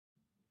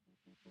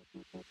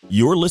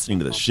You're listening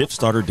to the Shift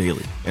Starter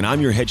Daily, and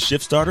I'm your head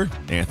shift starter,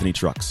 Anthony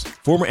Trucks.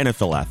 Former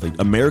NFL athlete,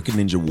 American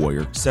Ninja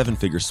Warrior,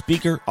 7-figure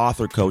speaker,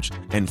 author, coach,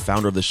 and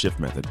founder of the Shift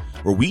Method,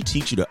 where we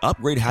teach you to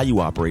upgrade how you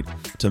operate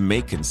to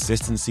make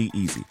consistency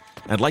easy.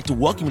 And I'd like to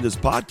welcome you to this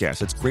podcast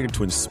that's created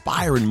to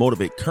inspire and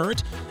motivate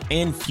current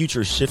and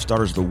future shift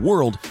starters of the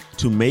world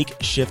to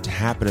make shift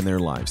happen in their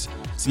lives.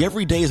 See,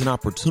 every day is an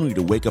opportunity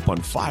to wake up on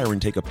fire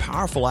and take a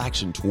powerful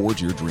action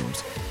towards your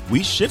dreams.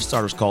 We shift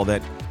starters call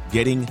that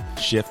getting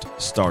shift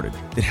started.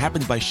 It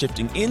happens by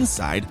shifting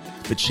inside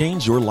to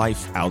change your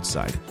life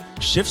outside.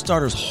 Shift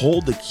starters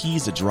hold the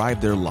keys to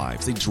drive their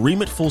lives. They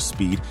dream at full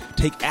speed,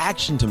 take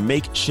action to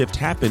make shift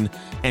happen,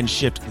 and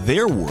shift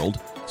their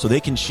world so they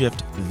can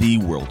shift the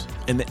world.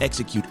 And they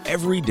execute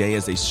every day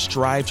as they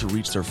strive to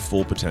reach their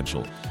full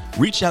potential.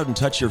 Reach out and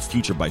touch your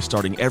future by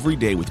starting every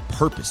day with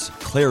purpose,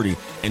 clarity,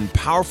 and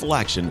powerful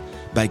action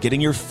by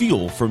getting your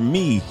fuel from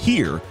me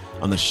here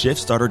on the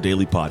Shift Starter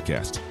Daily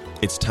Podcast.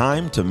 It's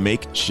time to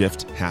make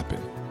shift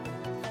happen.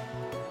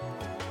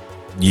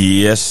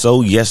 Yes.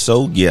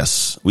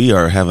 We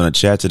are having a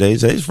chat today.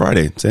 Today's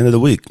Friday. It's the end of the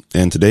week.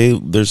 And today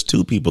there's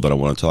two people that I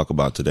want to talk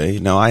about today.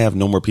 Now, I have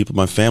no more people in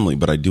my family,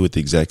 but I do at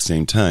the exact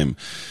same time.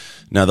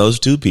 Now,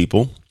 those two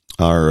people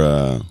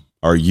are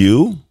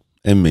you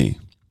and me.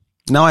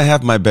 Now, I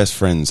have my best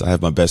friends. I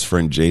have my best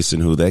friend, Jason,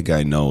 who that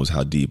guy knows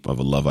how deep of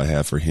a love I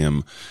have for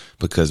him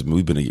because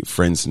we've been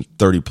friends in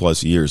 30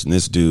 plus years. And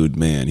this dude,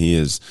 man,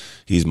 he's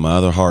my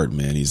other heart,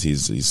 man.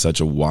 He's such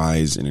a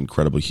wise and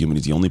incredible human.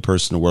 He's the only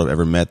person in the world I've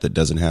ever met that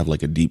doesn't have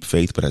like a deep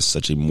faith, but has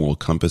such a moral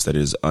compass that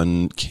is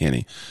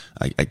uncanny.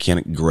 I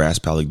can't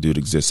grasp how the dude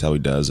exists, how he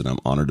does, and I'm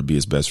honored to be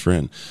his best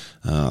friend.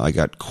 I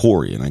got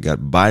Corey and I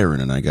got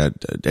Byron and I got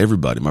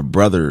everybody, my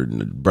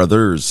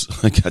brothers,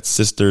 I got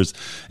sisters,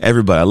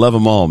 everybody. I love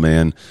them all,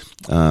 man.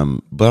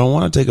 But I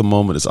want to take a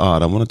moment. It's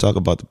odd. I want to talk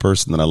about the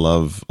person that I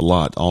love a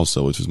lot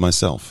also, which is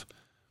myself.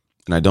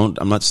 And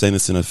I'm not saying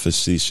this in a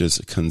facetious,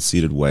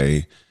 conceited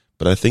way,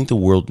 but I think the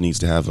world needs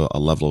to have a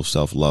level of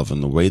self-love.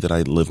 And the way that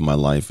I live my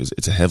life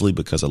it's heavily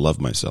because I love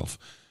myself.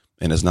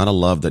 And it's not a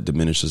love that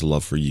diminishes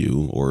love for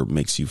you or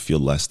makes you feel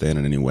less than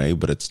in any way,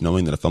 but it's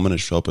knowing that if I'm going to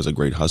show up as a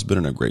great husband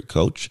and a great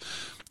coach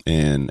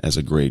and as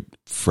a great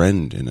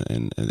friend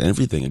and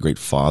everything, a great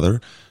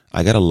father,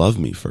 I got to love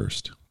me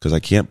first because I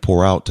can't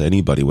pour out to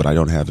anybody what I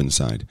don't have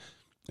inside.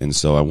 And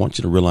so I want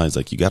you to realize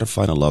like you got to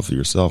find a love for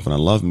yourself. And I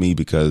love me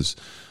because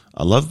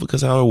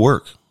how I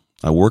work.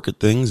 I work at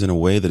things in a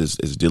way that is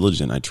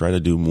diligent. I try to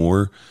do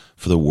more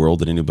for the world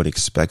than anybody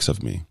expects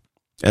of me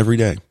every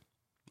day.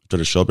 Try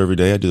to show up every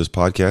day. I do this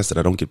podcast that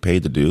I don't get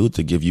paid to do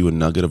to give you a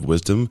nugget of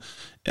wisdom.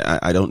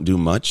 I don't do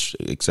much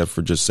except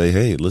for just say,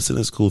 hey, listen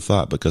to this cool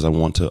thought because I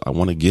want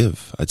to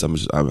give. I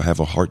have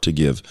a heart to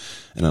give,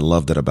 and I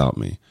love that about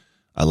me.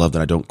 I love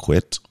that I don't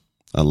quit.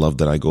 I love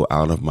that I go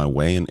out of my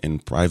way in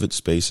private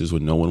spaces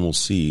when no one will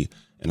see,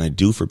 and I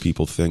do for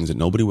people things that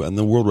nobody in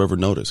the world will ever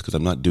notice because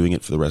I'm not doing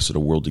it for the rest of the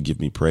world to give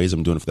me praise.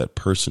 I'm doing it for that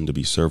person to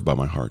be served by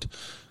my heart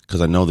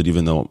because I know that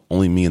even though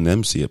only me and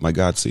them see it, my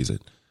God sees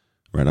it.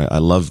 Right. I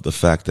love the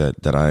fact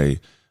that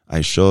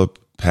I show up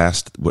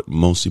past what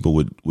most people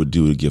would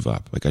do to give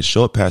up. Like I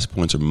show up past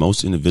points where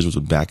most individuals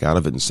would back out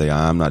of it and say,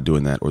 I'm not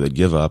doing that, or they'd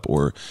give up,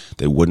 or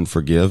they wouldn't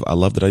forgive. I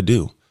love that I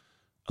do.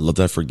 I love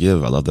that I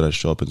forgive. I love that I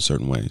show up in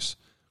certain ways.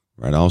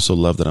 Right. I also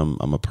love that I'm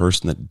a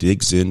person that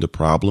digs into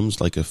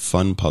problems like a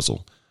fun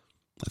puzzle.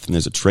 I think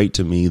there's a trait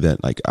to me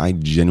that like I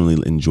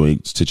genuinely enjoy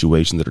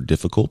situations that are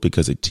difficult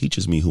because it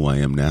teaches me who I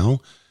am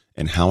now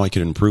and how I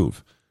can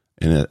improve.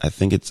 And I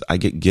think I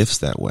get gifts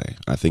that way.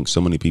 I think so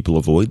many people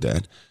avoid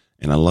that.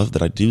 And I love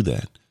that I do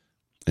that.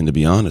 And to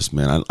be honest,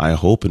 man, I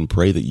hope and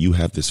pray that you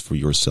have this for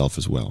yourself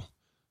as well.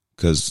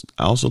 Because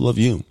I also love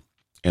you.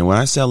 And when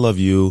I say I love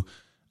you,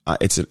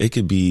 it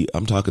could be,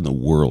 I'm talking the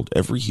world,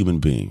 every human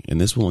being. And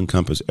this will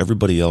encompass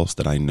everybody else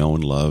that I know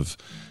and love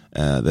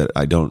that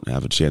I don't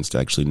have a chance to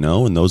actually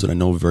know. And those that I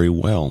know very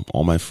well,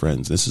 all my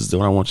friends. This is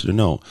what I want you to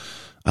know.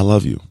 I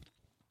love you.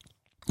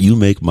 You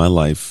make my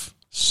life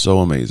so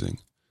amazing.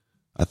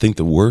 I think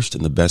the worst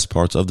and the best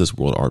parts of this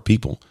world are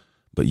people,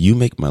 but you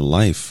make my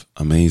life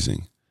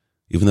amazing.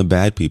 Even the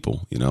bad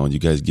people, and you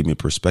guys give me a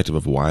perspective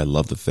of why I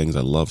love the things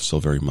I love so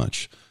very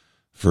much.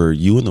 For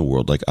you in the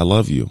world, like I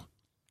love you.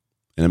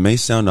 And it may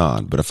sound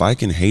odd, but if I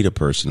can hate a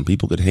person,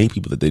 people could hate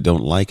people that they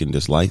don't like and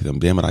dislike them.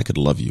 Damn it, I could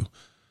love you.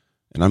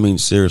 And I mean,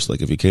 seriously,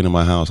 like if you came to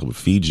my house, I would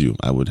feed you.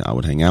 I would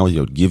hang out with you.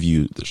 I would give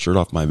you the shirt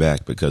off my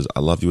back because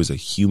I love you as a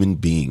human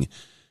being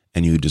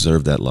and you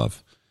deserve that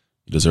love.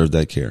 You deserve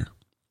that care.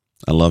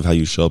 I love how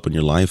you show up in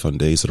your life on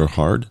days that are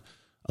hard.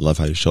 I love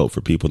how you show up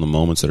for people in the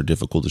moments that are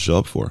difficult to show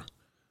up for.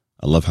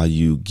 I love how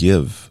you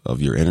give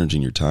of your energy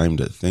and your time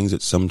to things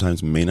that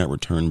sometimes may not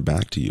return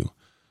back to you.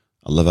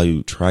 I love how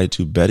you try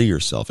to better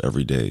yourself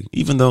every day,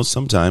 even though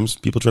sometimes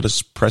people try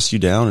to press you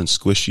down and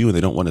squish you and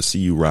they don't want to see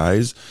you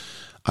rise.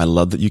 I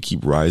love that you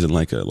keep rising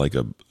like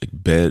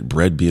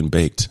bread being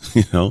baked,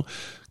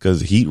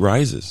 because heat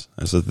rises.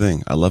 That's the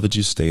thing. I love that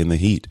you stay in the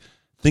heat.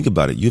 Think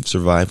about it. You've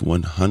survived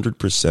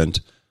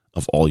 100%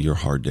 of all your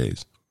hard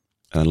days.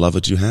 And I love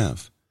what you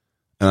have.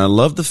 And I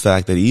love the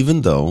fact that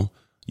even though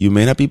you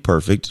may not be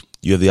perfect,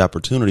 you have the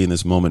opportunity in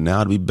this moment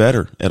now to be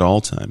better at all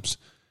times.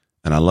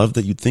 And I love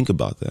that you think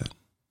about that.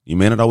 You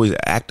may not always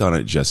act on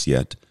it just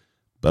yet,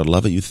 but I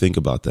love that you think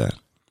about that,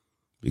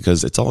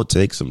 because it's all it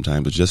takes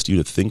sometimes is just you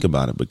to think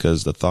about it,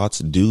 because the thoughts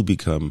do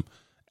become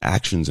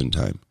actions in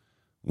time.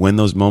 When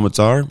those moments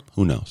are,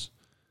 who knows?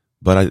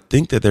 But I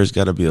think that there's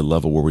got to be a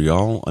level where we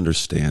all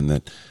understand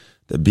that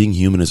being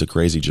human is a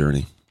crazy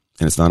journey,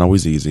 and it's not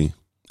always easy,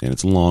 and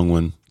it's a long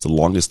one. It's the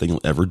longest thing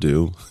you'll ever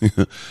do.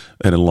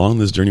 And along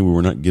this journey, we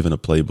were not given a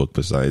playbook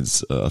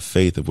besides a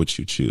faith of which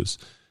you choose.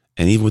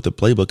 And even with the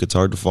playbook, it's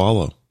hard to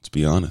follow, to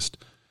be honest.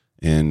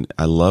 And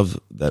I love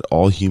that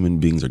all human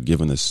beings are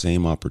given the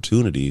same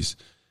opportunities.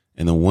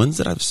 And the ones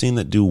that I've seen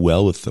that do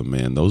well with them,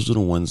 man, those are the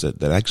ones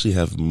that actually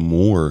have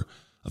more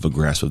of a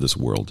grasp of this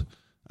world.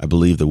 I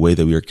believe the way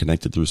that we are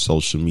connected through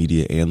social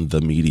media and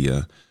the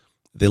media,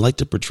 they like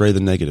to portray the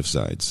negative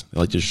sides. They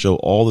like to show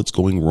all that's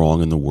going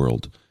wrong in the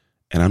world.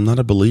 And I'm not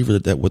a believer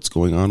that what's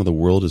going on in the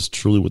world is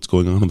truly what's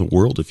going on in the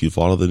world if you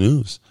follow the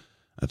news.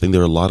 I think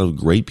there are a lot of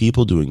great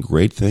people doing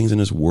great things in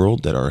this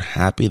world that are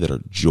happy, that are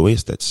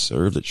joyous, that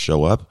serve, that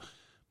show up,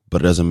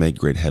 but it doesn't make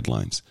great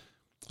headlines.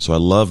 So I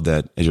love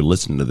that as you're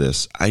listening to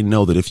this, I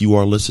know that if you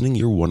are listening,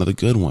 you're one of the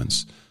good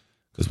ones.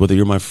 Because whether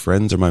you're my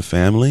friends or my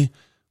family,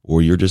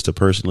 or you're just a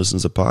person who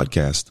listens to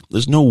podcasts,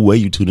 there's no way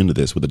you tune into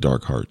this with a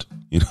dark heart.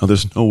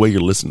 There's no way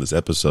you're listening to this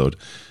episode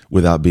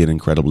without being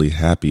incredibly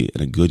happy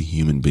and a good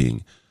human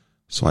being.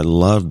 So I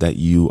love that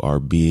you are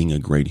being a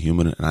great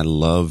human, and I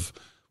love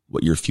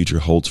what your future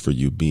holds for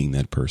you being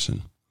that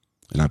person.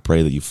 And I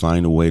pray that you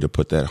find a way to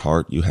put that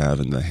heart you have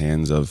in the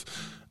hands of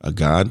a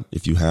God,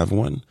 if you have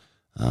one,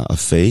 a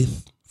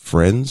faith,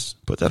 friends.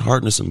 Put that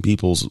heart into some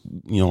people's,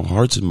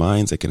 hearts and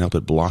minds that can help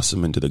it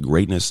blossom into the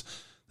greatness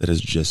that is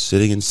just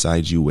sitting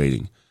inside you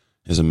waiting.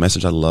 There's a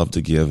message I love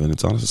to give, and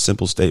it's honestly a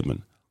simple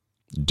statement.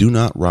 Do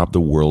not rob the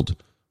world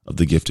of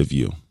the gift of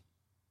you,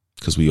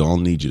 because we all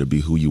need you to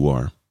be who you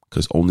are,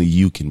 because only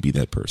you can be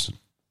that person.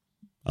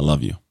 I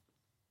love you.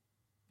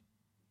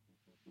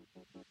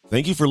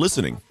 Thank you for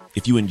listening.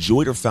 If you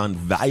enjoyed or found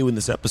value in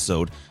this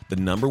episode, the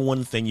number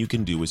one thing you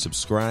can do is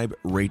subscribe,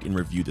 rate, and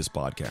review this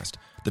podcast.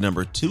 The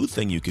number two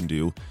thing you can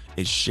do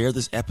is share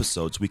this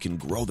episode so we can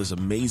grow this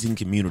amazing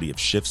community of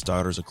shift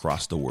starters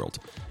across the world.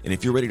 And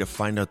if you're ready to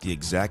find out the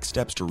exact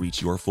steps to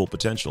reach your full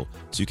potential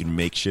so you can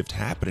make shift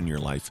happen in your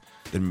life,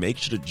 then make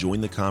sure to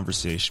join the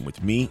conversation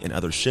with me and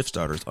other shift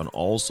starters on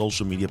all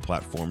social media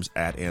platforms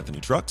at Anthony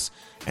Trucks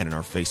and in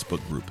our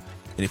Facebook group.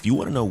 And if you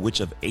want to know which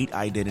of 8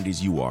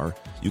 identities you are,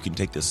 you can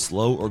take the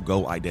Slow or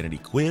Go identity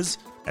quiz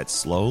at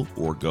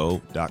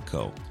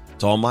sloworgo.co.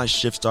 To all my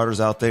shift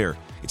starters out there,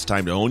 it's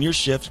time to own your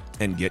shift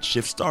and get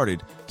shift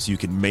started so you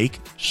can make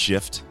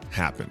shift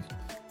happen.